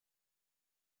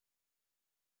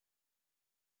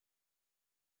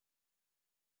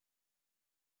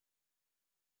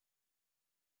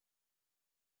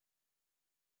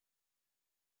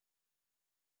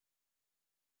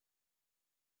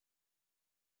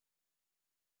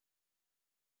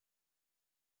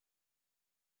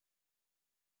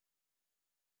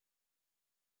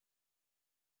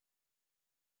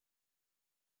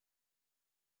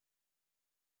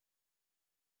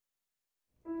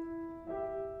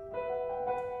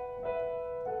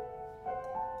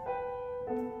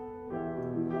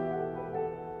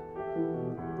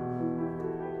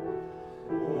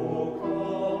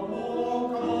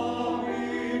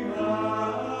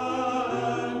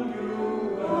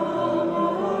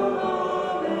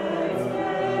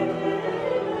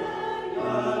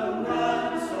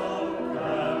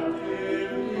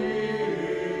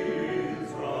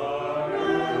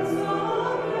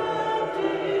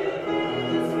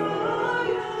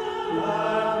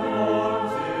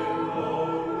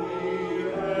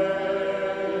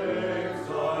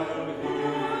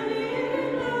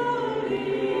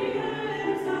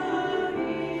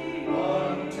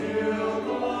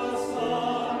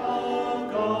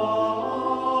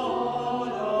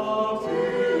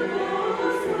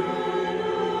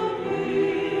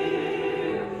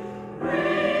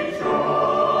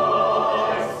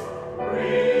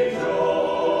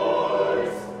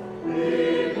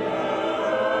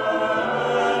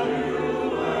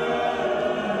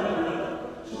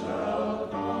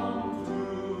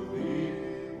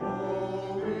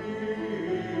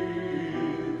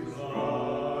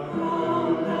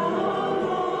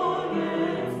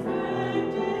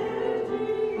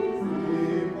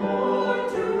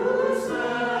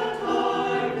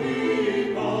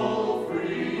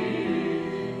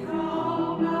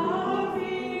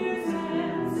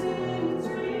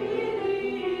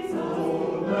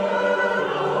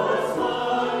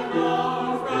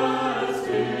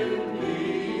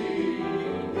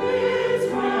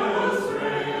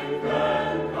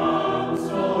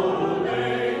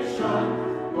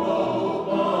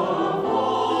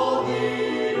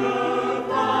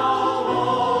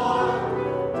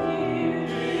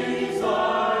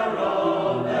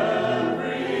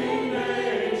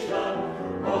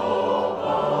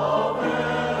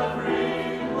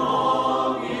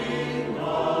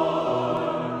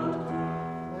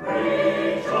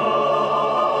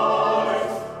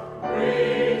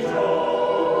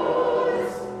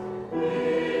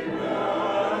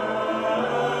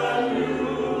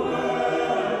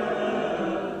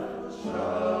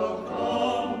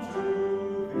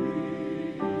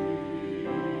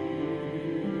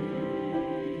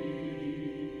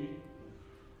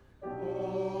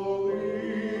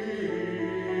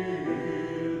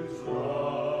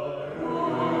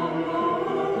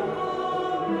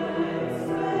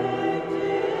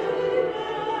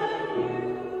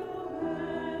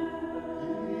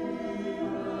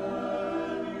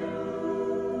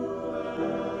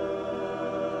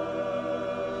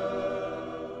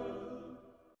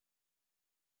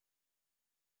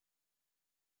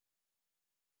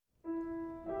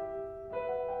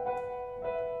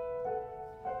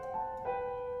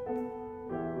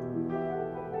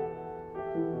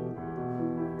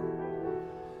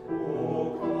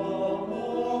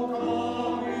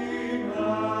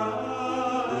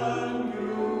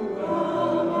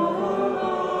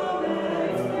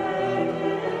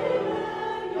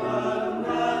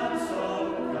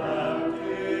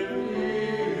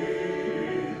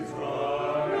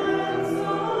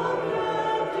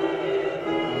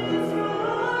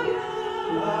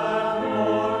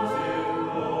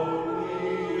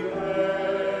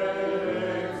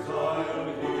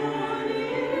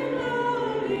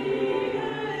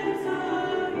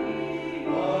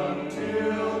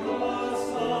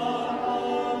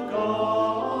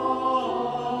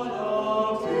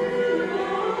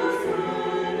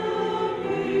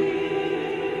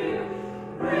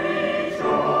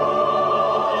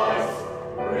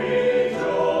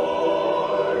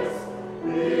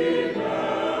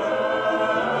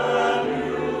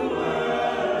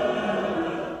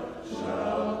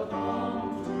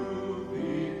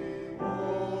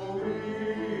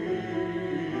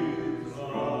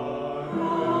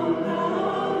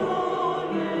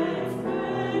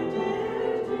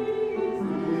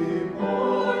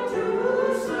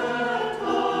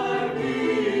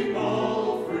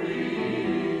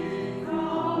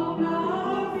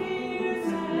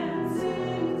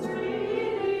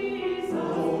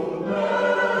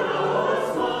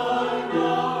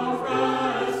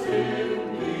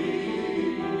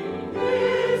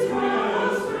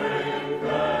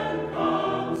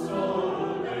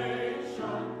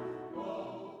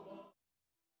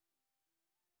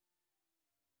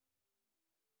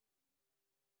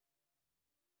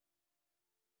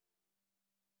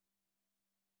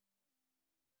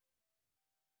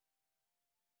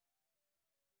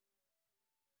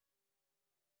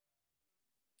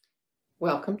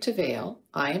Welcome to Vale.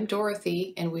 I am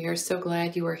Dorothy, and we are so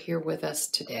glad you are here with us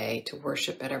today to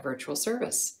worship at our virtual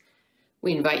service.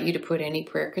 We invite you to put any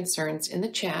prayer concerns in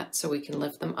the chat so we can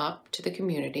lift them up to the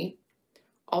community.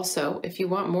 Also, if you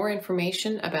want more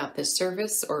information about this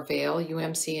service or Vale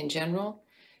UMC in general,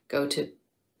 go to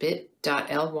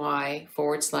bit.ly/Vale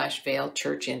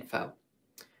Church Info.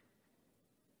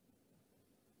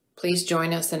 Please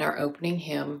join us in our opening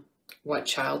hymn, What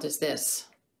Child Is This?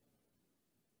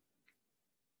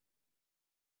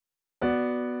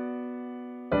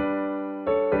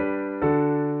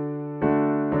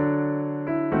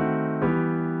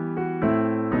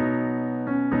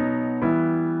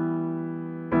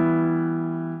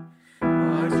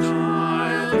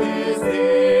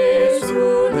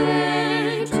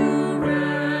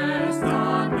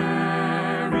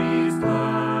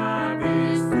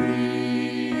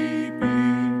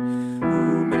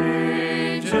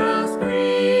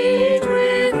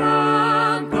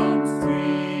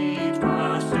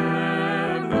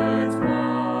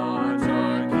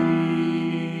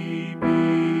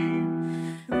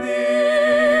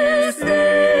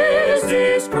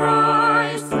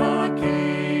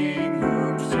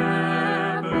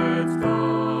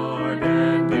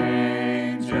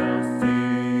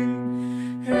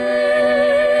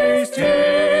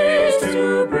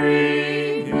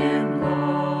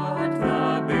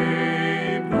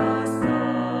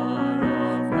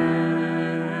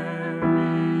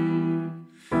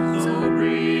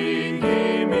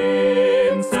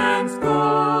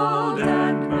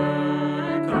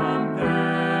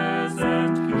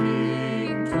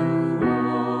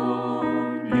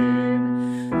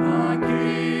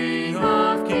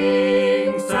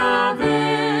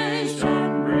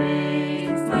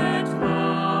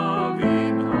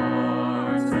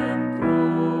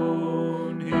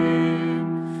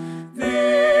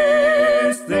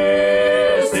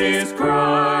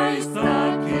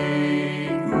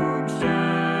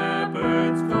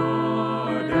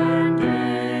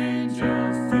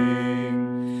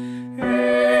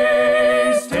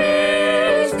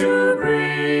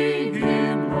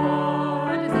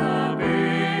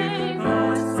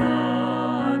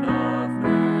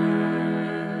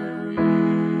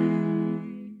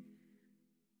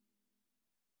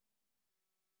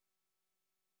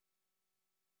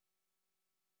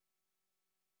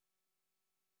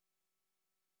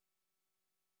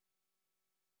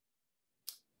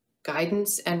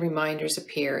 Guidance and reminders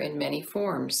appear in many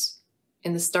forms.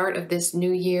 In the start of this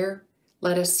new year,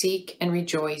 let us seek and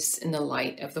rejoice in the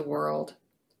light of the world.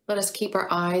 Let us keep our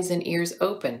eyes and ears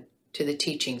open to the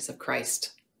teachings of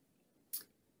Christ.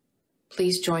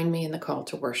 Please join me in the call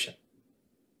to worship.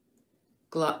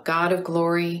 God of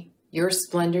glory, your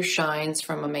splendor shines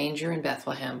from a manger in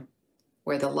Bethlehem,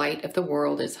 where the light of the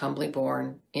world is humbly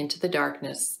born into the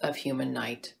darkness of human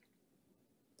night.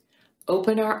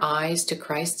 Open our eyes to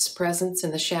Christ's presence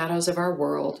in the shadows of our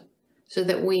world, so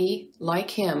that we, like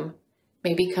him,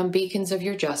 may become beacons of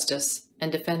your justice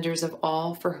and defenders of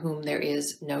all for whom there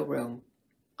is no room.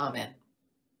 Amen.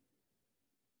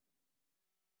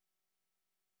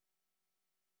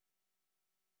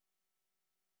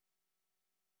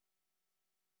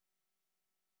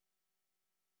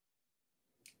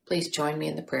 Please join me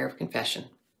in the prayer of confession.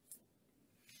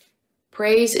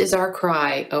 Praise is our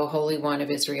cry, O Holy One of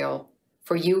Israel,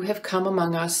 for you have come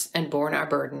among us and borne our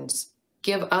burdens.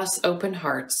 Give us open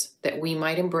hearts that we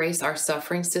might embrace our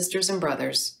suffering sisters and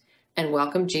brothers and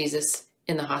welcome Jesus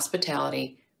in the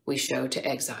hospitality we show to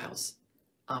exiles.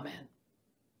 Amen.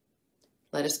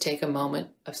 Let us take a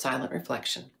moment of silent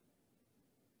reflection.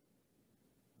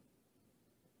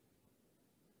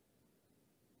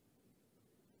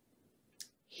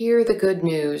 Hear the good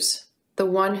news. The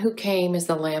one who came is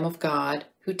the Lamb of God,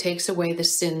 who takes away the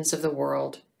sins of the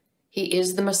world. He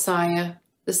is the Messiah,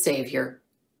 the Savior,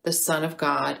 the Son of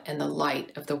God, and the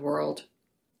light of the world.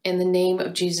 In the name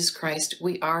of Jesus Christ,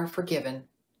 we are forgiven.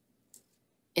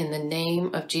 In the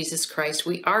name of Jesus Christ,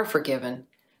 we are forgiven.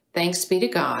 Thanks be to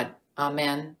God.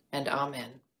 Amen and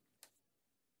amen.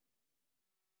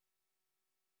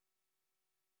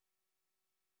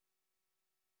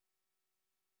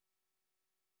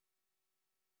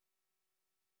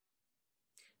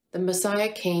 The Messiah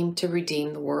came to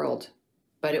redeem the world,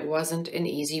 but it wasn't an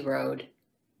easy road.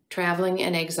 Traveling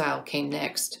and exile came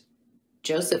next.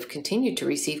 Joseph continued to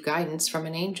receive guidance from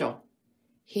an angel.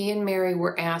 He and Mary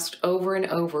were asked over and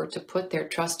over to put their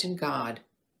trust in God.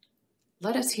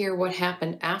 Let us hear what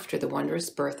happened after the wondrous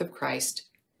birth of Christ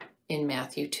in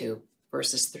Matthew 2,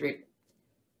 verses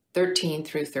 13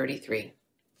 through 33.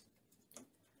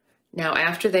 Now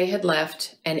after they had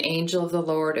left, an angel of the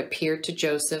Lord appeared to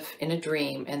Joseph in a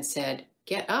dream and said,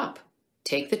 "Get up,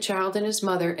 Take the child and his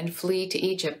mother and flee to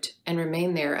Egypt and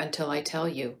remain there until I tell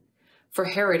you, for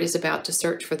Herod is about to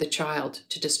search for the child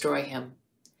to destroy him."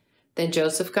 Then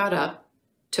Joseph got up,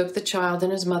 took the child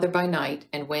and his mother by night,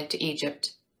 and went to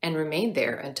Egypt, and remained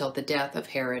there until the death of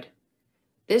Herod.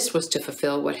 This was to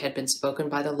fulfill what had been spoken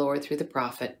by the Lord through the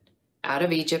prophet, "Out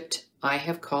of Egypt I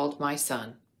have called my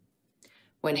son."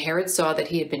 When Herod saw that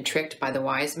he had been tricked by the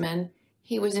wise men,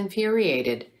 he was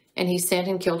infuriated, and he sent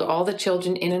and killed all the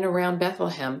children in and around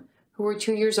Bethlehem who were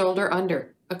 2 years old or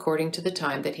under, according to the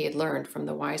time that he had learned from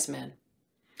the wise men.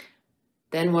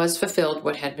 Then was fulfilled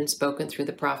what had been spoken through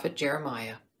the prophet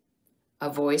Jeremiah. A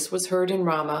voice was heard in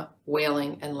Ramah,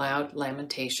 wailing and loud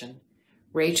lamentation.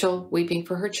 Rachel weeping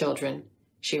for her children,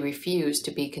 she refused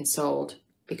to be consoled,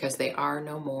 because they are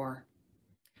no more.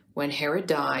 When Herod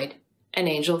died, an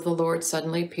angel of the Lord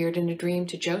suddenly appeared in a dream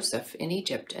to Joseph in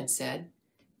Egypt and said,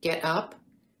 "Get up,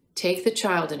 take the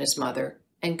child and his mother,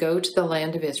 and go to the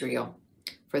land of Israel,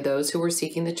 for those who were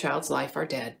seeking the child's life are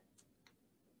dead."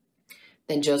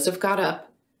 Then Joseph got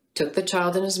up, took the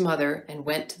child and his mother, and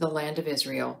went to the land of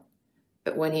Israel.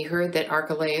 But when he heard that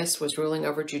Archelaus was ruling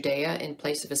over Judea in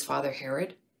place of his father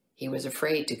Herod, he was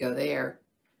afraid to go there.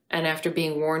 And after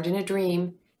being warned in a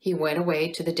dream, he went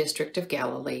away to the district of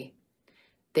Galilee.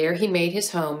 There he made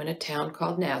his home in a town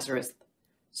called Nazareth,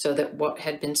 so that what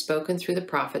had been spoken through the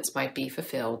prophets might be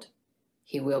fulfilled.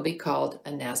 He will be called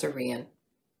a Nazarene.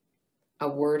 A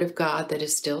word of God that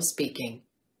is still speaking.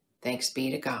 Thanks be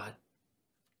to God.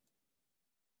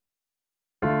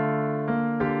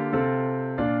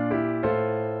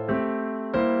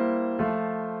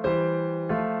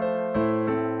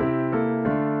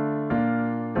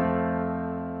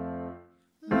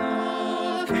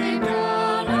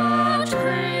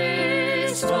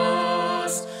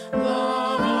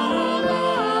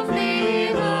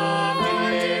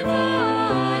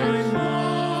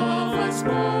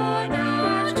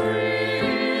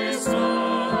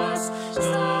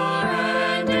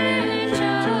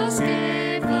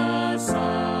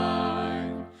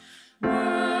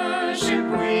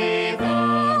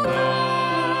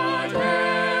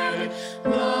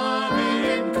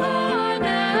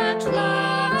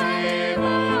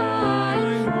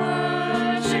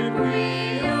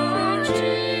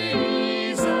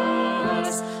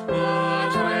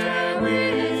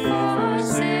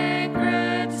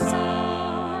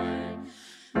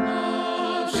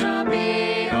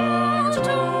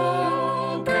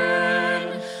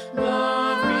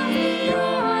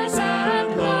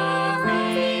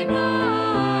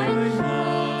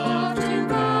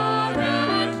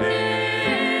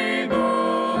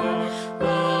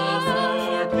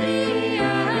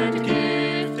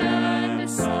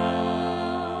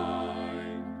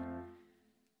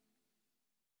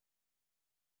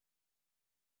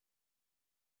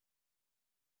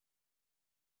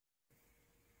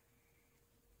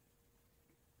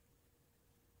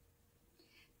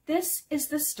 This is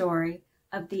the story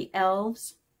of the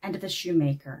elves and the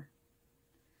shoemaker.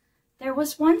 There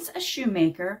was once a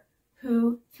shoemaker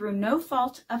who, through no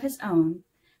fault of his own,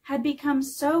 had become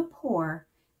so poor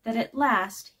that at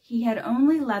last he had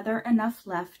only leather enough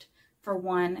left for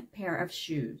one pair of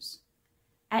shoes.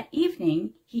 At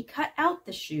evening he cut out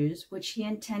the shoes which he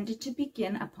intended to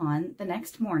begin upon the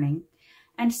next morning,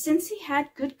 and since he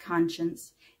had good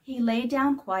conscience, he lay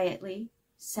down quietly,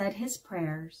 said his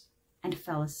prayers, and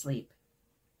fell asleep.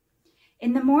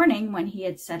 In the morning, when he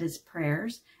had said his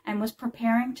prayers and was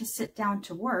preparing to sit down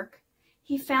to work,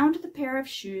 he found the pair of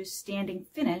shoes standing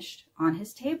finished on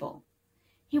his table.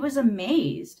 He was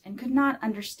amazed and could not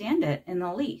understand it in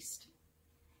the least.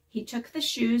 He took the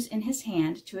shoes in his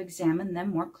hand to examine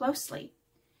them more closely.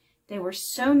 They were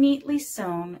so neatly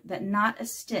sewn that not a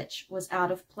stitch was out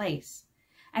of place,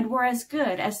 and were as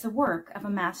good as the work of a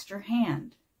master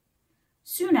hand.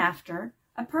 Soon after,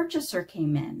 a purchaser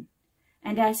came in,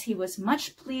 and as he was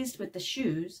much pleased with the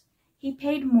shoes, he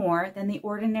paid more than the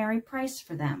ordinary price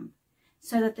for them,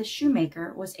 so that the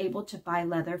shoemaker was able to buy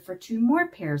leather for 2 more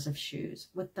pairs of shoes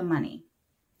with the money.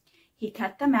 He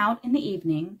cut them out in the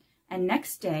evening, and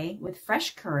next day, with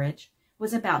fresh courage,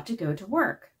 was about to go to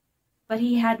work. But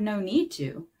he had no need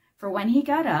to, for when he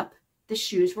got up, the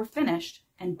shoes were finished,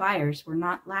 and buyers were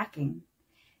not lacking.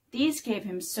 These gave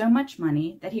him so much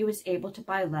money that he was able to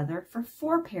buy leather for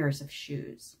 4 pairs of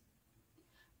shoes.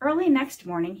 Early next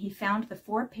morning he found the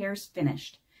 4 pairs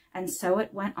finished, and so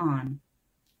it went on.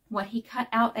 What he cut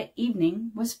out at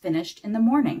evening was finished in the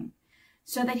morning,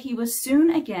 so that he was soon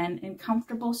again in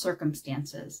comfortable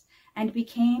circumstances, and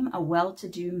became a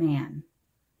well-to-do man.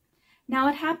 Now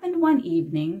it happened one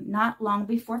evening, not long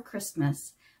before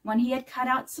Christmas, when he had cut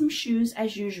out some shoes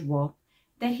as usual,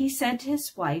 that he said to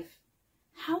his wife,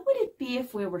 How would it be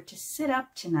if we were to sit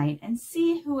up tonight and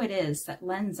see who it is that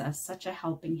lends us such a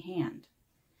helping hand?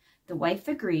 The wife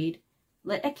agreed,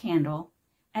 lit a candle,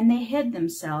 and they hid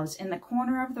themselves in the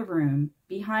corner of the room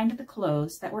behind the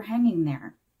clothes that were hanging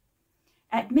there.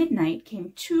 At midnight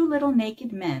came 2 little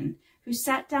naked men who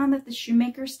sat down at the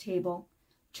shoemaker's table,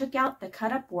 took out the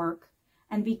cut-up work,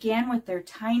 and began with their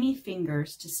tiny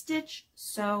fingers to stitch,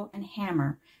 sew, and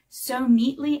hammer so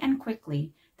neatly and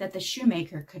quickly that the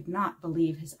shoemaker could not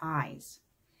believe his eyes.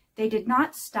 They did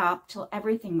not stop till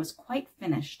everything was quite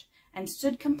finished and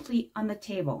stood complete on the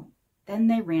table. Then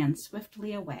they ran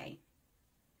swiftly away.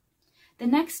 The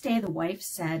next day the wife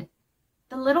said,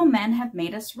 "The little men have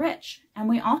made us rich, and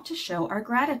we ought to show our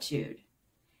gratitude.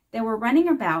 They were running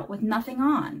about with nothing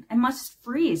on, and must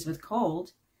freeze with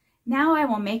cold. Now I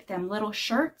will make them little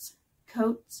shirts,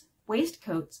 coats,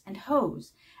 waistcoats, and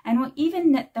hose, and will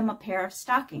even knit them a pair of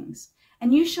stockings,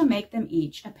 and you shall make them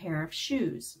each a pair of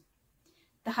shoes."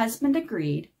 The husband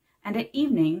agreed, and at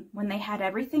evening, when they had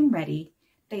everything ready,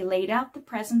 they laid out the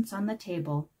presents on the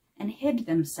table and hid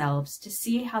themselves to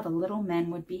see how the little men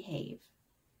would behave.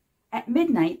 At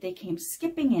midnight they came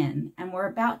skipping in and were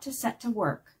about to set to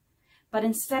work, but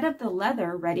instead of the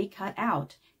leather ready cut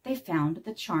out, they found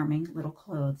the charming little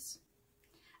clothes.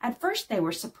 At first they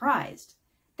were surprised,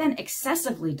 then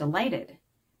excessively delighted.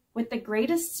 With the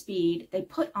greatest speed they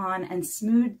put on and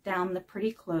smoothed down the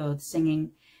pretty clothes,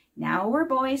 singing, "Now we're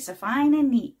boys so fine and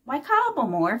neat, why cobble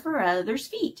more for others'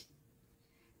 feet?"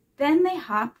 Then they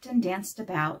hopped and danced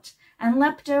about, and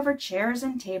leapt over chairs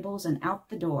and tables and out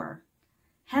the door.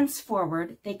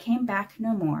 Henceforward they came back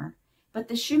no more, but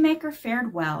the shoemaker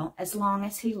fared well as long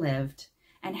as he lived,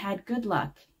 and had good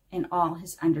luck in all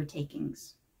his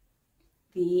undertakings.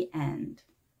 The end.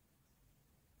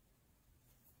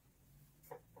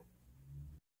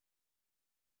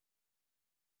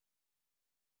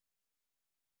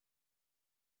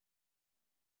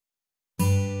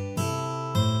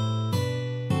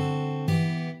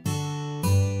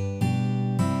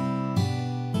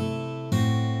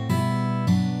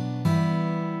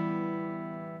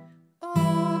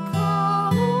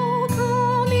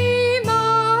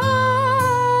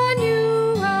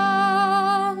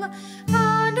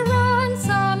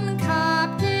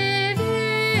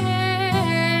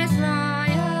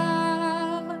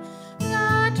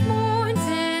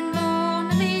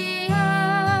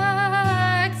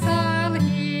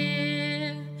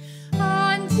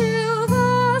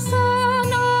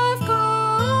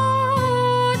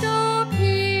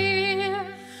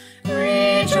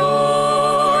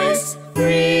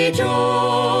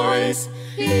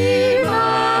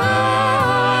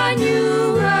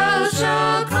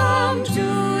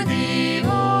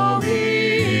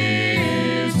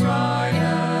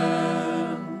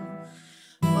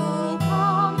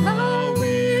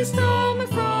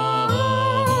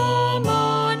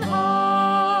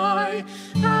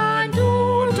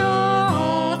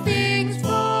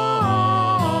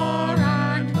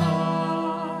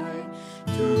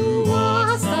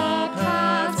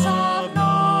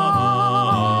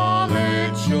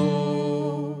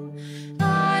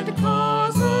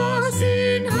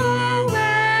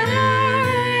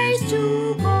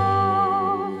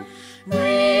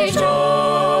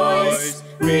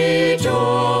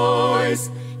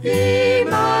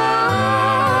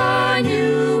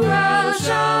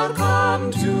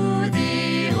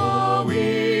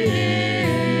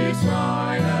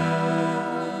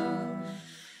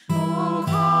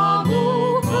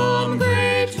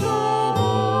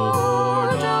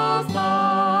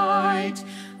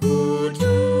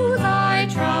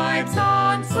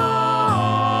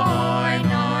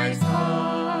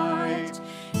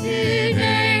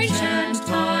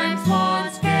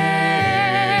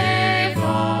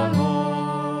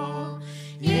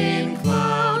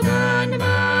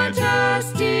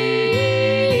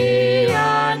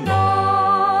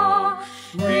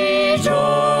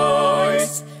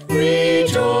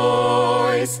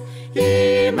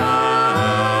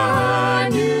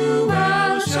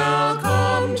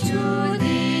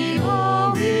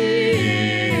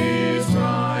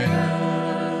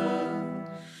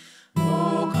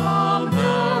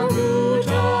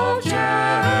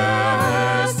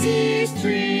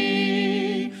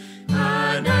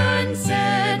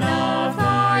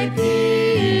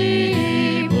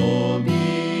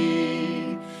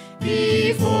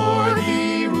 Before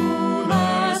thee,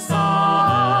 ruler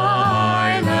silent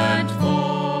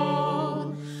fall.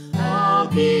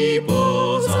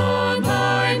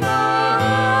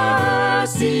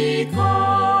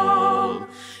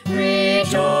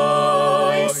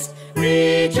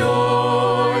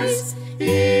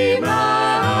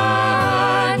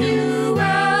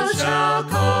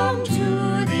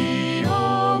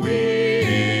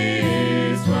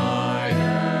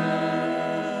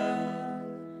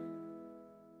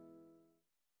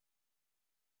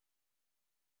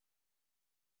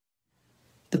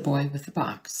 The Boy with the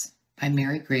Box by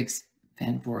Mary Griggs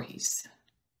Van Voorhees.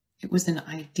 It was an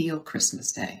ideal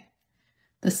Christmas day.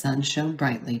 The sun shone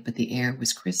brightly, but the air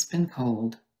was crisp and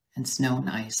cold, and snow and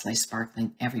ice lay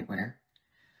sparkling everywhere.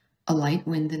 A light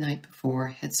wind the night before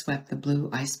had swept the blue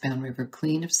ice-bound river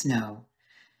clean of snow,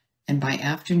 and by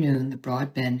afternoon the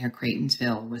broad bend near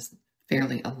Craytonsville was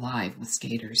fairly alive with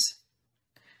skaters.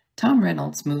 Tom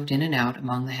Reynolds moved in and out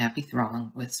among the happy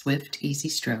throng with swift, easy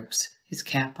strokes, his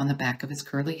cap on the back of his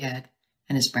curly head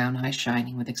and his brown eyes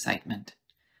shining with excitement.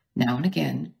 Now and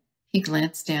again, he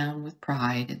glanced down with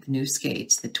pride at the new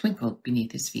skates that twinkled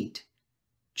beneath his feet.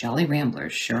 Jolly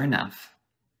Ramblers, sure enough.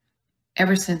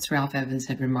 Ever since Ralph Evans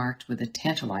had remarked with a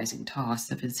tantalizing toss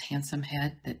of his handsome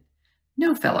head that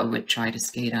no fellow would try to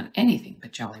skate on anything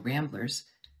but Jolly Ramblers,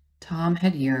 Tom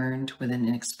had yearned with an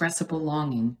inexpressible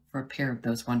longing for a pair of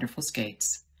those wonderful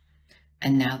skates.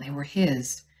 And now they were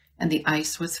his, and the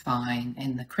ice was fine,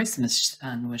 and the Christmas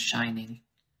sun was shining.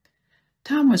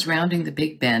 Tom was rounding the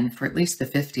big bend for at least the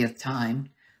 50th time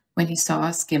when he saw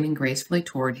skimming gracefully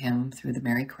toward him through the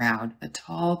merry crowd a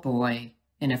tall boy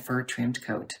in a fur-trimmed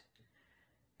coat.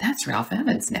 "That's Ralph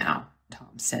Evans now,"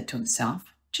 Tom said to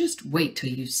himself. "Just wait till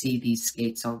you see these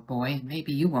skates, old boy, and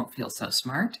maybe you won't feel so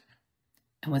smart."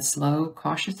 And with slow,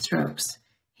 cautious strokes,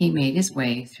 he made his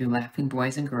way through laughing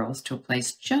boys and girls to a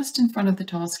place just in front of the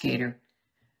tall skater,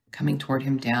 coming toward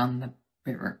him down the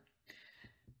river.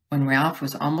 When Ralph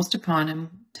was almost upon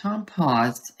him, Tom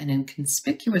paused and in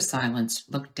conspicuous silence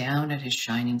looked down at his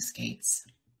shining skates.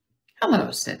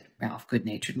 "Hello," said Ralph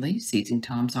good-naturedly, seizing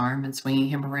Tom's arm and swinging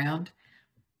him around.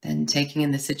 Then, taking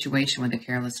in the situation with a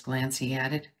careless glance, he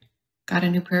added, "Got a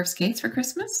new pair of skates for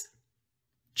Christmas?"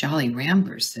 "Jolly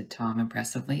Ramblers," said Tom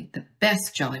impressively, "the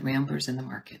best Jolly Ramblers in the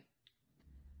market."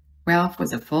 Ralph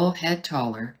was a full head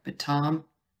taller, but Tom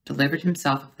delivered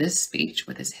himself of this speech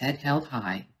with his head held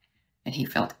high, and he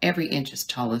felt every inch as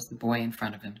tall as the boy in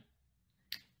front of him.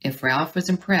 If Ralph was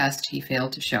impressed, he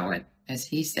failed to show it, as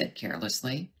he said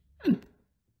carelessly,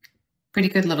 "Pretty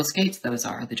good little skates those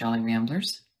are, the Jolly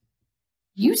Ramblers."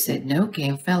 "You said no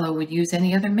game fellow would use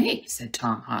any other make," said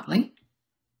Tom hotly.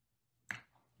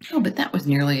 "Oh, but that was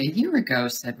nearly a year ago,"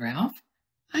 said Ralph.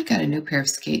 "I got a new pair of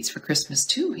skates for Christmas,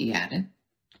 too," he added.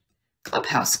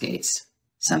 "Clubhouse skates.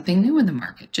 Something new in the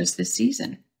market just this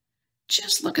season.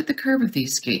 Just look at the curve of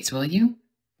these skates, will you?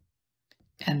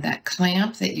 And that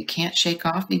clamp that you can't shake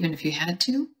off even if you had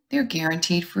to, they're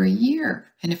guaranteed for a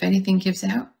year. And if anything gives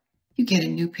out, you get a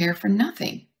new pair for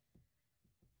nothing.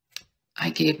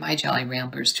 I gave my Jolly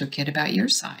Ramblers to a kid about your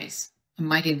size. A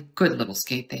mighty good little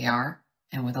skate they are."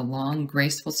 And with a long,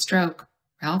 graceful stroke,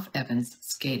 Ralph Evans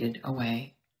skated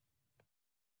away.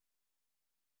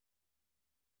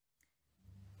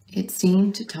 It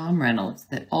seemed to Tom Reynolds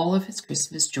that all of his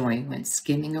Christmas joy went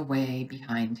skimming away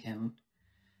behind him.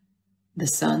 The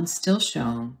sun still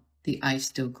shone, the ice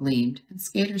still gleamed, and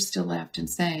skaters still laughed and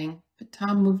sang, but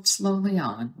Tom moved slowly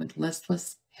on with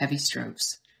listless, heavy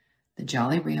strokes. The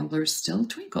Jolly Ramblers still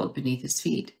twinkled beneath his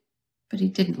feet, but he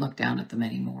didn't look down at them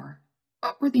anymore.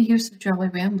 What were the use of Jolly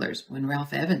Ramblers when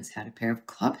Ralph Evans had a pair of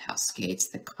clubhouse skates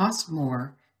that cost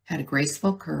more, had a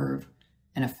graceful curve,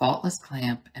 and a faultless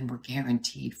clamp, and were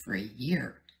guaranteed for a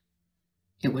year?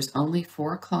 It was only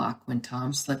 4 o'clock when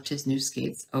Tom slipped his new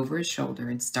skates over his shoulder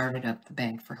and started up the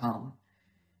bank for home.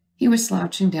 He was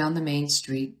slouching down the main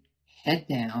street, head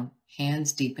down,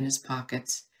 hands deep in his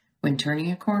pockets, when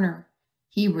turning a corner,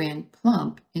 he ran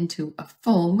plump into a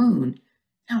full moon.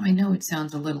 Now, I know it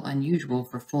sounds a little unusual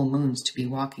for full moons to be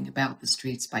walking about the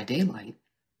streets by daylight,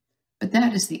 but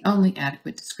that is the only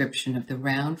adequate description of the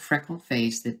round, freckled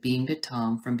face that beamed at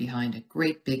Tom from behind a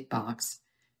great big box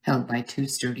held by 2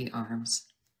 sturdy arms.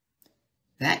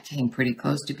 "That came pretty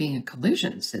close to being a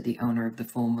collision," said the owner of the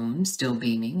full moon, still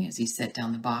beaming, as he set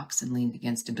down the box and leaned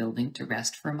against a building to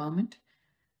rest for a moment.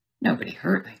 "Nobody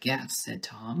hurt, I guess," said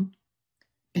Tom.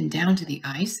 "Been down to the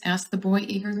ice?" asked the boy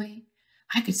eagerly.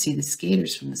 "I could see the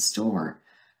skaters from the store.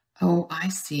 Oh, I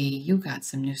see, you got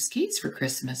some new skates for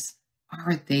Christmas.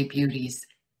 Aren't they beauties?"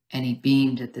 And he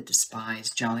beamed at the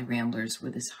despised Jolly Ramblers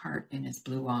with his heart in his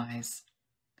blue eyes.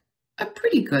 "A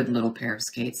pretty good little pair of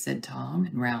skates," said Tom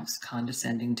in Ralph's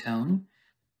condescending tone.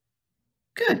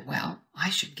 "Good, well, I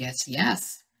should guess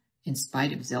yes." In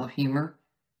spite of his ill humor,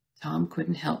 Tom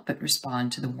couldn't help but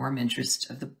respond to the warm interest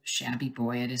of the shabby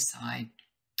boy at his side.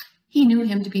 He knew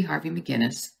him to be Harvey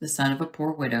McGinnis, the son of a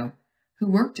poor widow, who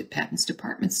worked at Patton's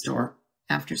department store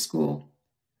after school.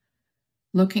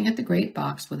 Looking at the great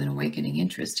box with an awakening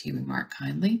interest, he remarked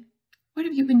kindly, "What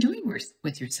have you been doing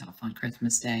with yourself on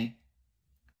Christmas Day?"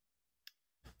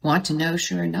 "Want to know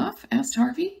sure enough?" asked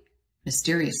Harvey.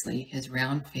 mysteriously, his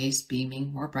round face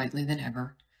beaming more brightly than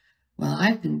ever. "Well,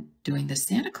 I've been doing the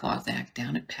Santa Claus act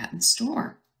down at Patton's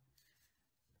store."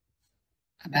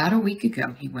 "About a week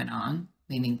ago," he went on,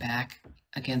 leaning back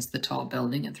against the tall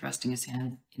building and thrusting his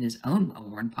hand in his own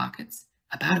well-worn pockets.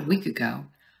 "About a week ago,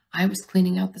 I was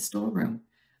cleaning out the storeroom.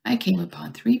 I came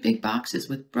upon 3 big boxes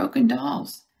with broken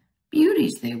dolls.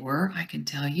 Beauties they were, I can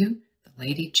tell you. The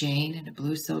Lady Jane in a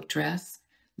blue silk dress,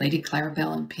 Lady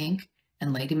Clarabelle in pink,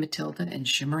 and Lady Matilda in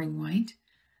shimmering white.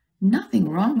 Nothing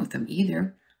wrong with them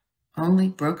either, only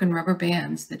broken rubber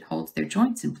bands that holds their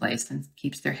joints in place and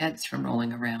keeps their heads from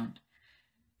rolling around.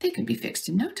 They could be fixed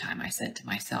in no time, I said to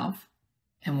myself.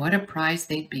 And what a prize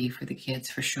they'd be for the kids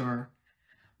for sure.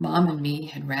 Mom and me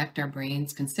had racked our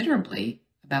brains considerably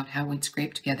about how we'd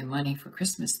scrape together money for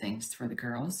Christmas things for the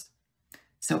girls.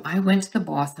 So I went to the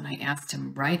boss and I asked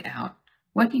him right out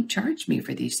what he'd charge me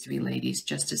for these 3 ladies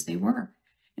just as they were.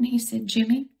 And he said,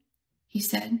 "Jimmy," he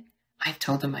said, I've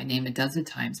told him my name a dozen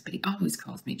times, but he always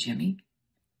calls me Jimmy.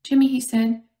 "Jimmy," he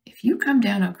said, "if you come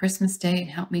down on Christmas Day and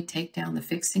help me take down the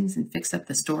fixings and fix up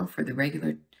the store for the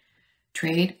regular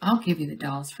trade, I'll give you the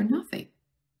dolls for nothing."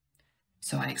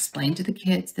 So I explained to the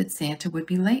kids that Santa would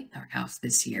be late in our house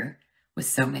this year, with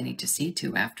so many to see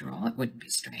to after all, it wouldn't be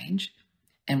strange,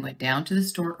 and went down to the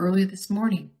store early this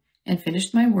morning and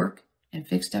finished my work and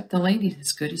fixed up the ladies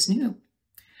as good as new.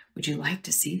 Would you like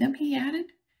to see them?" he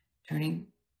added, turning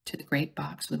to the great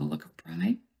box with a look of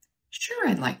pride. "Sure,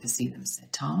 I'd like to see them,"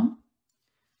 said Tom.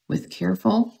 With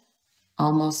careful,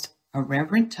 almost a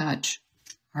reverent touch,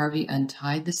 Harvey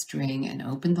untied the string and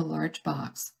opened the large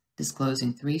box,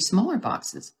 disclosing 3 smaller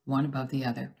boxes, one above the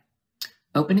other.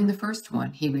 Opening the first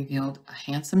one, he revealed a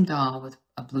handsome doll with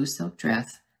a blue silk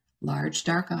dress, large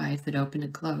dark eyes that opened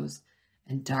and closed,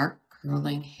 and dark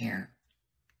curling hair.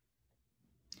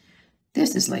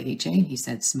 "This is Lady Jane," he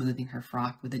said, smoothing her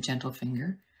frock with a gentle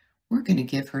finger. "We're going to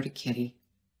give her to Kitty.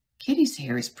 Kitty's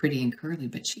hair is pretty and curly,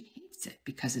 but she hates it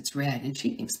because it's red, and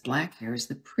she thinks black hair is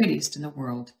the prettiest in the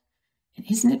world. And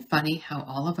isn't it funny how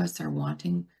all of us are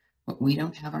wanting what we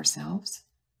don't have ourselves?"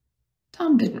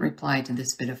 Tom didn't reply to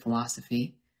this bit of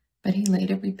philosophy, but he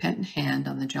laid a repentant hand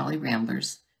on the Jolly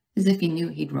Ramblers, as if he knew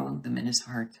he'd wronged them in his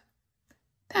heart.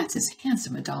 "That's as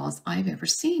handsome a doll as I've ever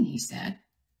seen," he said.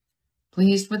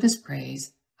 Pleased with his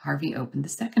praise, Harvey opened the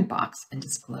second box and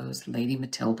disclosed Lady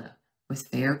Matilda, with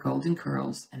fair golden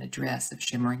curls and a dress of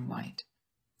shimmering white.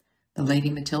 "The Lady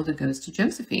Matilda goes to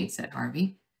Josephine," said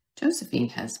Harvey.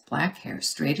 "Josephine has black hair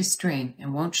straight as string,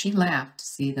 and won't she laugh to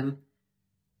see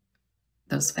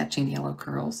those fetching yellow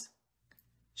curls?"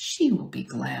 "She will be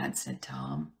glad," said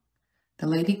Tom. "The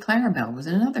Lady Clarabelle was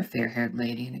another fair-haired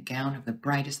lady in a gown of the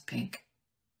brightest pink."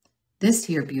 "This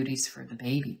here beauty's for the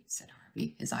baby," said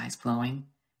Harvey, his eyes glowing.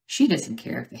 "She doesn't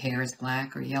care if the hair is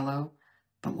black or yellow,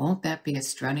 but won't that be a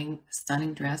stunning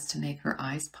dress to make her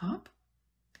eyes pop?"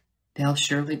 "They'll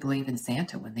surely believe in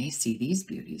Santa when they see these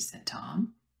beauties," said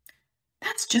Tom.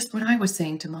 "That's just what I was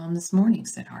saying to Mom this morning,"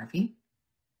 said Harvey.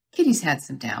 "Kitty's had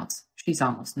some doubts. She's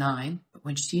almost 9, but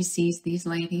when she sees these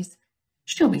ladies,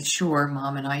 she'll be sure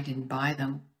Mom and I didn't buy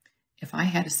them. If I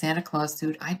had a Santa Claus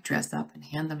suit, I'd dress up and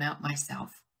hand them out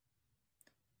myself."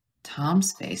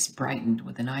 Tom's face brightened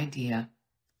with an idea.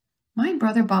 "My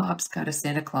brother Bob's got a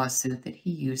Santa Claus suit that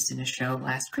he used in a show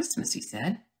last Christmas," he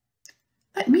said.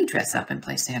 "Let me dress up and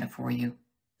play Santa for you.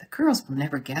 The girls will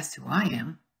never guess who I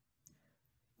am."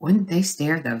 "Wouldn't they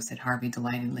stare, though?" said Harvey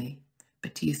delightedly.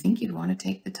 "But do you think you'd want to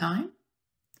take the time?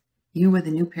 You with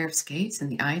a new pair of skates and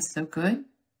the eyes so good?"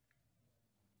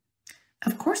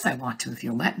 "Of course I want to if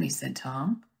you'll let me," said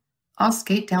Tom. "I'll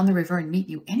skate down the river and meet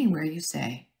you anywhere you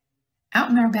say." "Out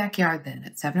in our backyard, then,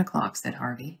 at 7 o'clock, said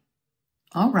Harvey.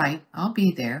 "All right, I'll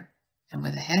be there." And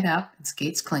with a head up and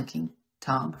skates clinking,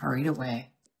 Tom hurried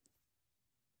away.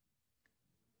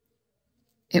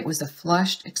 It was a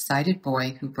flushed, excited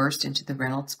boy who burst into the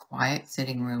Reynolds' quiet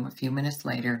sitting room a few minutes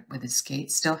later, with his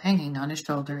skates still hanging on his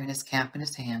shoulder and his cap in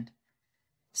his hand.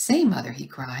 "Say, Mother," he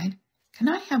cried, "can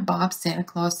I have Bob's Santa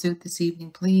Claus suit this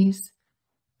evening, please?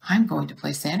 I'm going to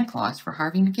play Santa Claus for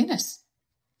Harvey McGinnis."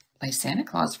 "Play Santa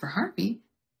Claus for Harvey?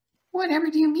 Whatever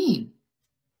do you mean?"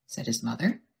 said his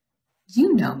mother.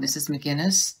 "You know Mrs.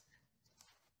 McGinnis,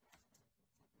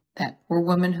 that poor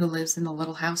woman who lives in the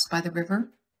little house by the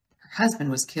river. Her husband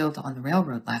was killed on the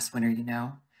railroad last winter, you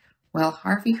know. Well,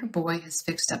 Harvey, her boy, has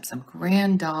fixed up some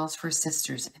grand dolls for his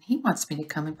sisters, and he wants me to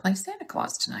come and play Santa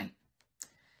Claus tonight."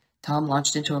 Tom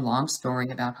launched into a long story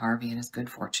about Harvey and his good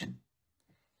fortune.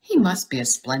 "He must be a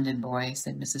splendid boy,"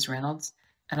 said Mrs. Reynolds,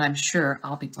 "and I'm sure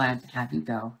I'll be glad to have you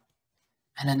go."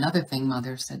 "And another thing,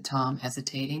 Mother," said Tom,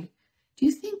 hesitating. Do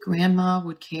you think Grandma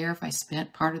would care if I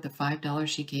spent part of the $5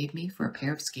 she gave me for a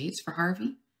pair of skates for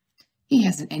Harvey? He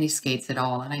hasn't any skates at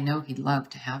all, and I know he'd love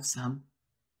to have some."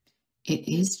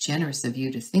 "It is generous of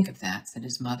you to think of that," said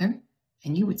his mother,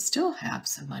 "and you would still have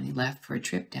some money left for a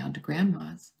trip down to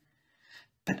Grandma's."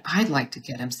 "But I'd like to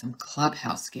get him some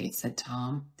clubhouse skates," said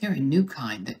Tom. "They're a new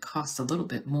kind that costs a little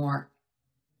bit more."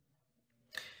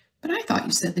 "But I thought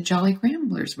you said the Jolly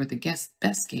Ramblers were the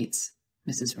best skates,"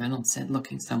 Mrs. Reynolds said,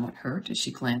 looking somewhat hurt as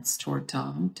she glanced toward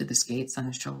Tom, to the skates on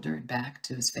his shoulder and back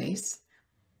to his face.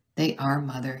 "They are,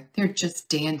 Mother. They're just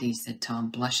dandies," said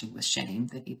Tom, blushing with shame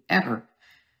that he'd ever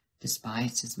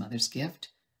despised his mother's gift.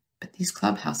 "But these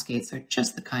clubhouse skates are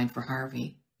just the kind for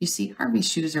Harvey. You see, Harvey's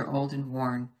shoes are old and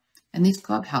worn, and these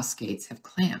clubhouse skates have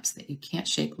clamps that you can't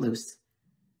shake loose.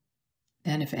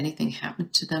 Then if anything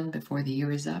happened to them before the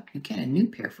year is up, you get a new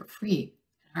pair for free.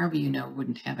 And Harvey, you know,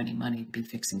 wouldn't have any money to be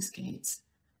fixing skates."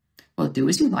 "Well, do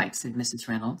as you like," said Mrs.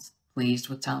 Reynolds, pleased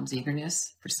with Tom's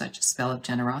eagerness, for such a spell of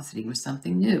generosity was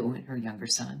something new in her younger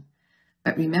son.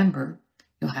 "But remember,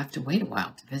 you'll have to wait a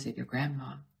while to visit your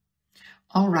grandma."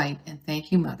 "All right, and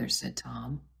thank you, Mother," said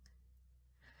Tom.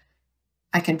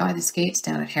 "I can buy the skates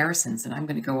down at Harrison's, and I'm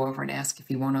going to go over and ask if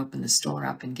he won't open the store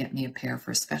up and get me a pair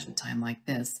for a special time like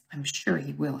this. I'm sure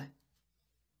he will."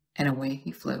 And away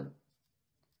he flew.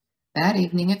 That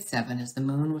evening at 7, as the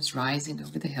moon was rising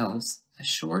over the hills, a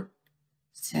short,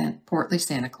 portly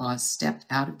Santa Claus stepped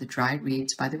out of the dry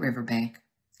reeds by the riverbank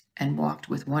and walked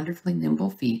with wonderfully nimble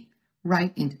feet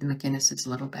right into the McGinnis's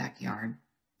little backyard.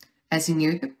 As he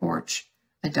neared the porch,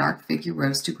 a dark figure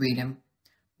rose to greet him,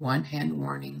 one hand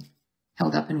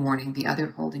held up in warning, the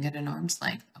other holding at an arm's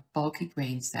length a bulky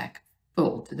grain sack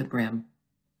full to the brim.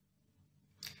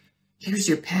 "Here's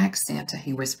your pack, Santa,"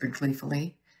 he whispered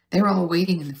gleefully. "They're all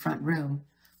waiting in the front room.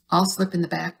 I'll slip in the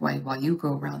back way while you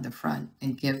go around the front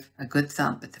and give a good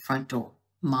thump at the front door.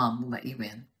 Mom will let you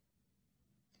in."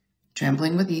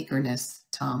 Trembling with eagerness,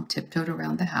 Tom tiptoed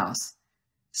around the house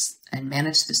and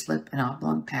managed to slip an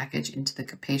oblong package into the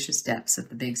capacious depths of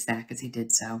the big sack as he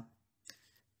did so.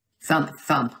 Thump,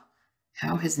 thump!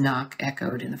 How his knock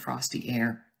echoed in the frosty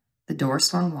air. The door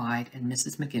swung wide, and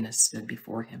Mrs. McGinnis stood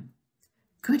before him.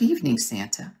 "Good evening,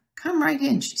 Santa. Come right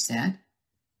in," she said.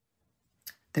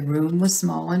 The room was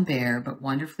small and bare, but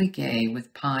wonderfully gay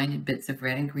with pine and bits of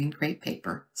red and green crepe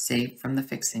paper, saved from the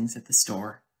fixings at the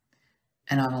store.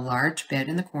 And on a large bed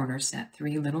in the corner sat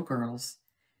 3 little girls,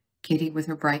 Kitty with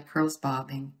her bright curls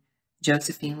bobbing,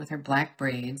 Josephine with her black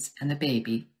braids, and the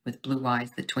baby with blue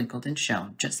eyes that twinkled and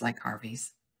shone just like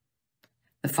Harvey's.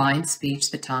 The fine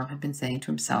speech that Tom had been saying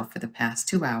to himself for the past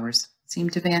 2 hours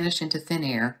seemed to vanish into thin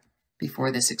air before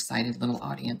this excited little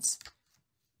audience.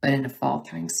 But in a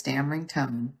faltering, stammering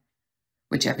tone,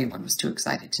 which everyone was too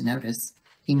excited to notice,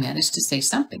 he managed to say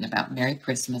something about Merry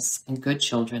Christmas and good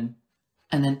children,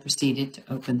 and then proceeded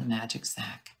to open the magic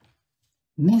sack.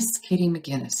 "Miss Kitty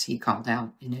McGinnis," he called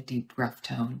out in a deep, gruff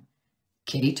tone.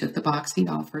 Kitty took the box he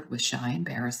offered with shy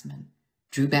embarrassment,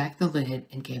 drew back the lid,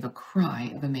 and gave a cry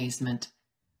of amazement.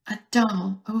 "A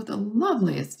doll! Oh, the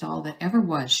loveliest doll that ever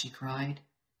was!" she cried.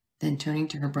 Then, turning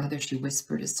to her brother, she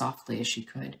whispered as softly as she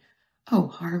could, "Oh,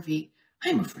 Harvey,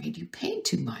 I'm afraid you paid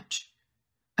too much."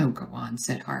 "Oh, go on,"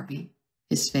 said Harvey,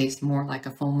 his face more like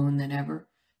a full moon than ever.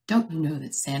 "Don't you know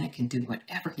that Santa can do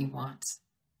whatever he wants?"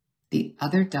 The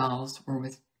other dolls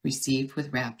were received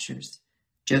with raptures,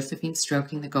 Josephine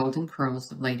stroking the golden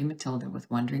curls of Lady Matilda with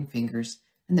wondering fingers,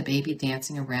 and the baby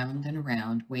dancing around and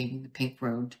around, waving the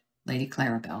pink-robed Lady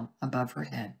Clarabelle above her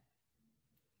head.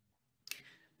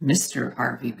 "Mr.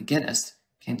 Harvey McGinnis,"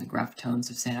 came the gruff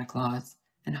tones of Santa Claus,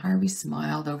 and Harvey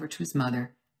smiled over to his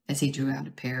mother as he drew out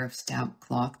a pair of stout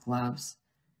cloth gloves.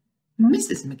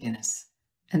 "Mrs. McGinnis,"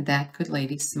 and that good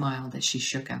lady smiled as she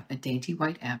shook out a dainty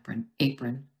white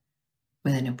apron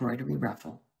with an embroidery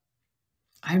ruffle.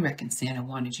 "I reckon Santa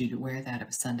wanted you to wear that of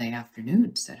a Sunday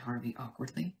afternoon," said Harvey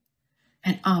awkwardly.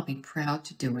 "And I'll be proud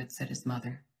to do it," said his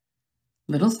mother.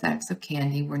 Little sacks of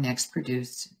candy were next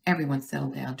produced. Everyone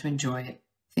settled down to enjoy it,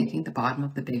 thinking the bottom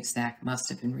of the big sack must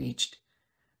have been reached,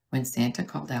 when Santa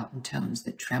called out in tones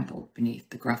that trembled beneath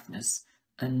the gruffness,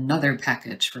 "Another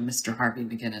package for Mr. Harvey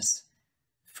McGinnis."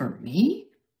 "For me?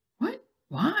 What?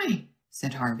 Why?"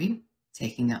 said Harvey,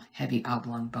 taking a heavy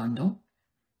oblong bundle.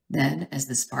 Then, as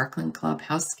the sparkling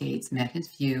clubhouse skates met his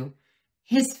view,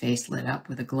 his face lit up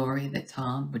with a glory that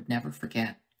Tom would never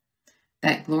forget.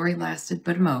 That glory lasted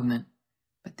but a moment,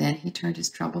 but then he turned his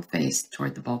troubled face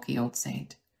toward the bulky old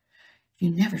saint. "You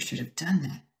never should have done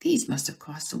that. These must have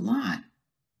cost a lot."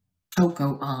 "Oh,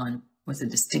 go on," was a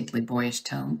distinctly boyish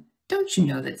tone. "Don't you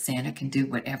know that Santa can do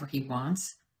whatever he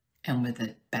wants?" And with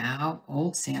a bow,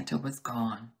 old Santa was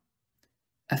gone.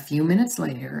 A few minutes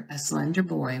later, a slender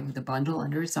boy with a bundle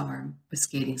under his arm was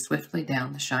skating swiftly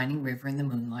down the shining river in the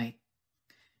moonlight.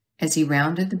 As he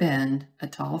rounded the bend, a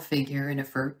tall figure in a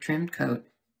fur-trimmed coat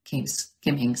came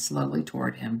skimming slowly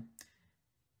toward him,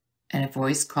 and a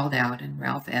voice called out in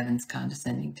Ralph Evans'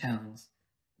 condescending tones,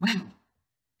 "Well,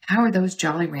 how are those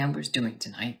jolly ramblers doing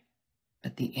tonight?"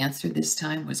 But the answer this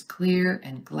time was clear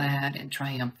and glad and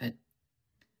triumphant.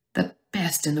 "The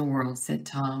best in the world," said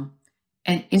Tom.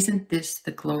 "And isn't this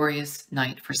the glorious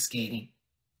night for skating?"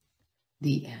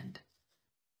 The end.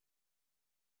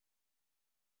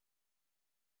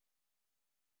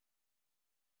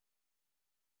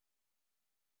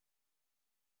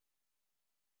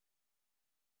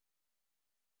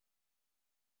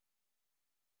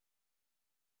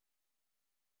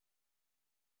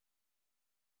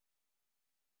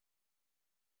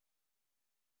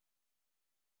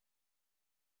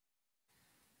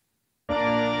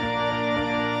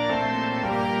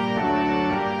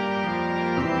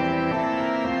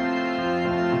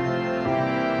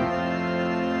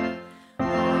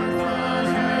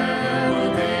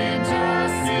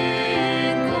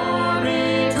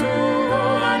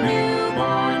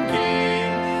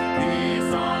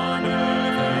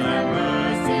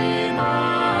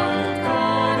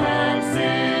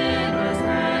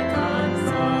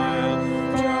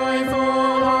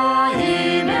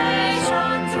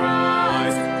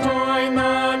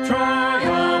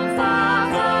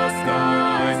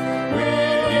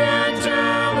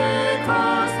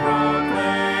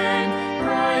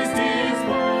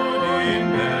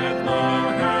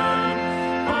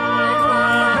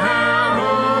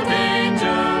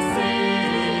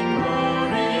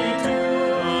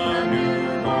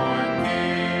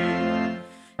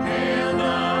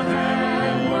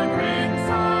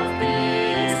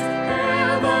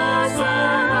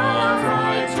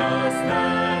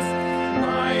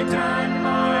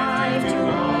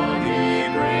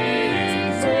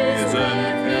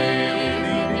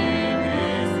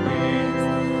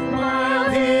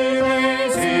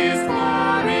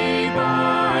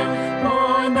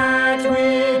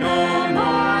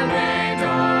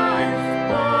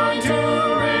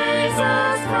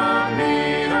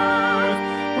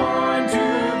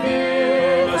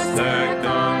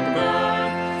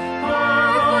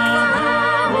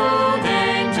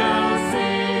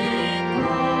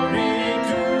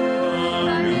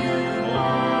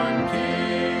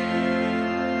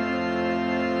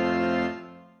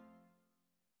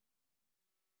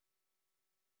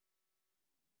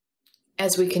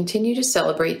 As we continue to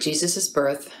celebrate Jesus'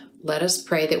 birth, let us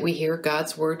pray that we hear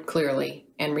God's word clearly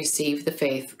and receive the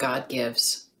faith God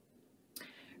gives.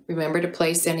 Remember to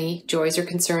place any joys or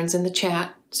concerns in the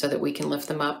chat so that we can lift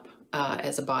them up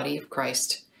as a body of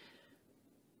Christ.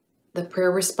 The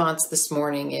prayer response this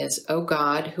morning is, "O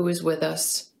God, who is with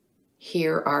us,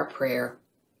 hear our prayer."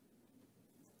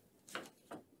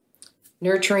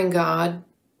 Nurturing God,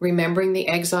 remembering the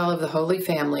exile of the Holy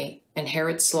Family and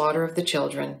Herod's slaughter of the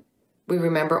children, we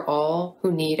remember all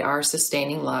who need our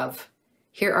sustaining love.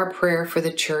 Hear our prayer for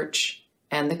the church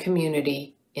and the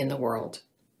community in the world.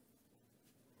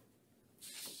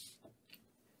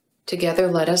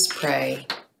 Together, let us pray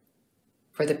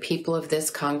for the people of this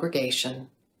congregation.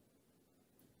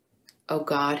 O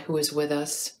God, who is with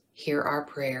us, hear our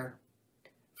prayer.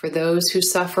 For those who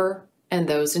suffer and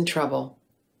those in trouble,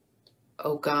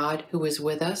 O God, who is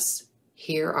with us,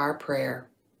 hear our prayer.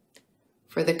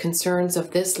 For the concerns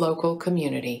of this local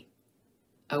community,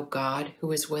 O God,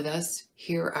 who is with us,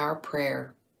 hear our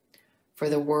prayer. For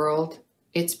the world,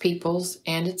 its peoples,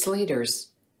 and its leaders,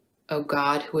 O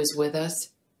God, who is with us,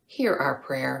 hear our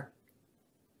prayer.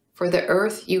 For the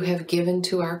earth you have given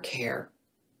to our care,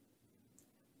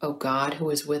 O God, who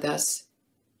is with us,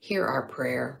 hear our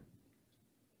prayer.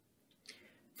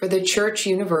 For the Church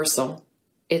Universal,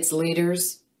 its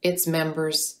leaders, its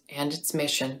members, and its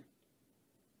mission,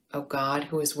 O God,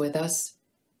 who is with us,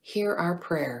 hear our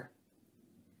prayer.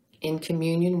 In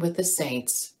communion with the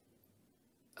saints,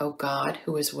 O God,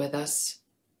 who is with us,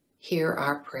 hear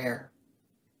our prayer.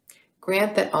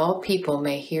 Grant that all people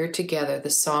may hear together the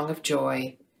song of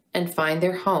joy and find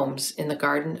their homes in the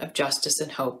garden of justice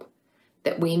and hope,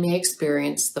 that we may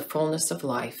experience the fullness of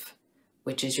life,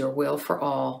 which is your will for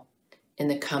all, in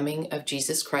the coming of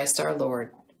Jesus Christ our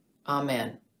Lord.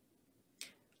 Amen.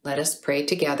 Let us pray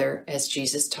together as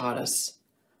Jesus taught us.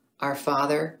 Our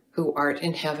Father, who art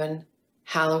in heaven,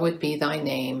 hallowed be thy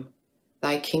name.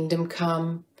 Thy kingdom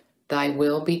come, thy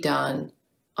will be done,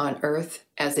 on earth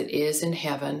as it is in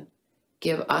heaven.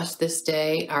 Give us this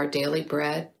day our daily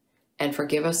bread, and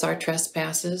forgive us our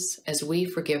trespasses, as we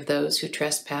forgive those who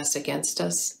trespass against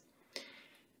us.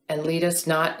 and lead us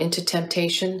not into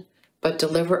temptation, but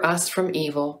deliver us from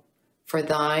evil. For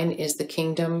thine is the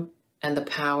kingdom and the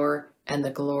power and the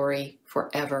glory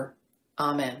forever.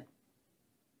 Amen.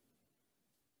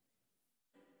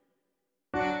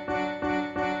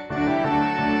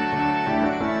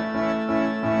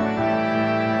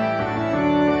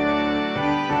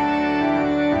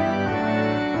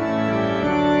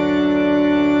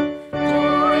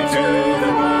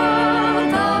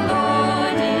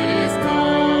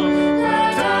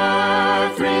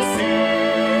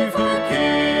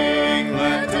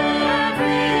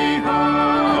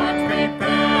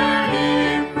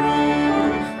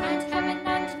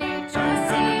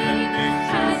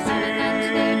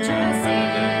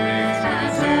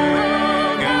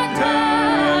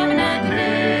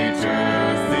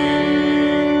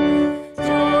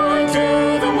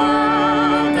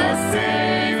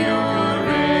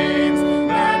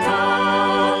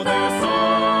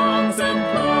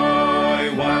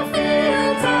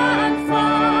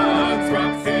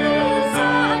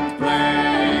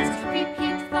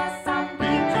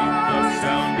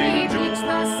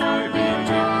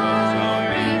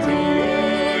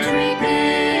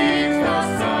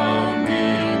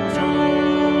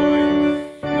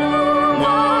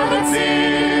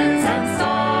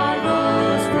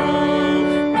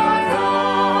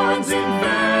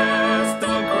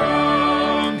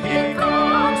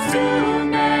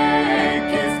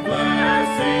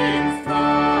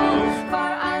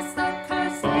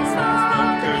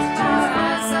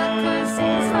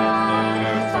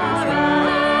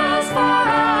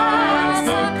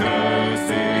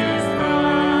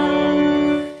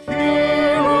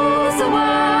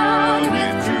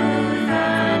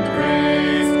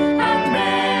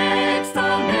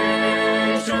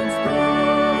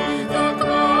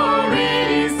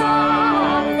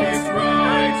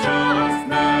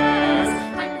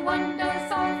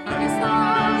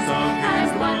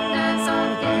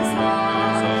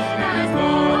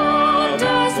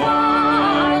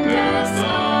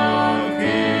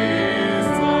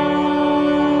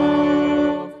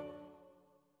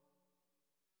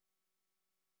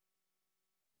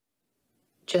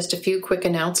 Just a few quick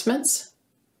announcements.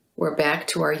 We're back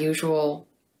to our usual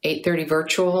 8:30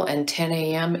 virtual and 10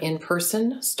 a.m. in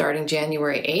person starting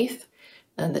January 8th.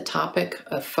 And the topic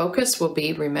of focus will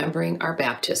be remembering our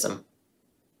baptism.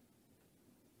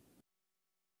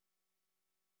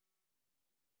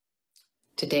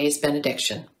 Today's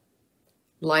benediction.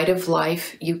 Light of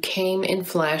life, you came in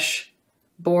flesh,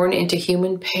 born into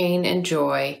human pain and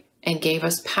joy, and gave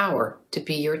us power to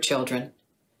be your children.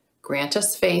 Grant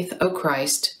us faith, O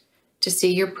Christ, to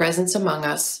see your presence among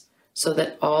us, so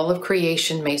that all of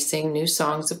creation may sing new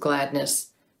songs of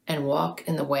gladness and walk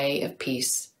in the way of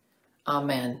peace.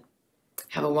 Amen.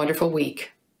 Have a wonderful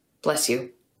week. Bless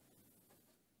you.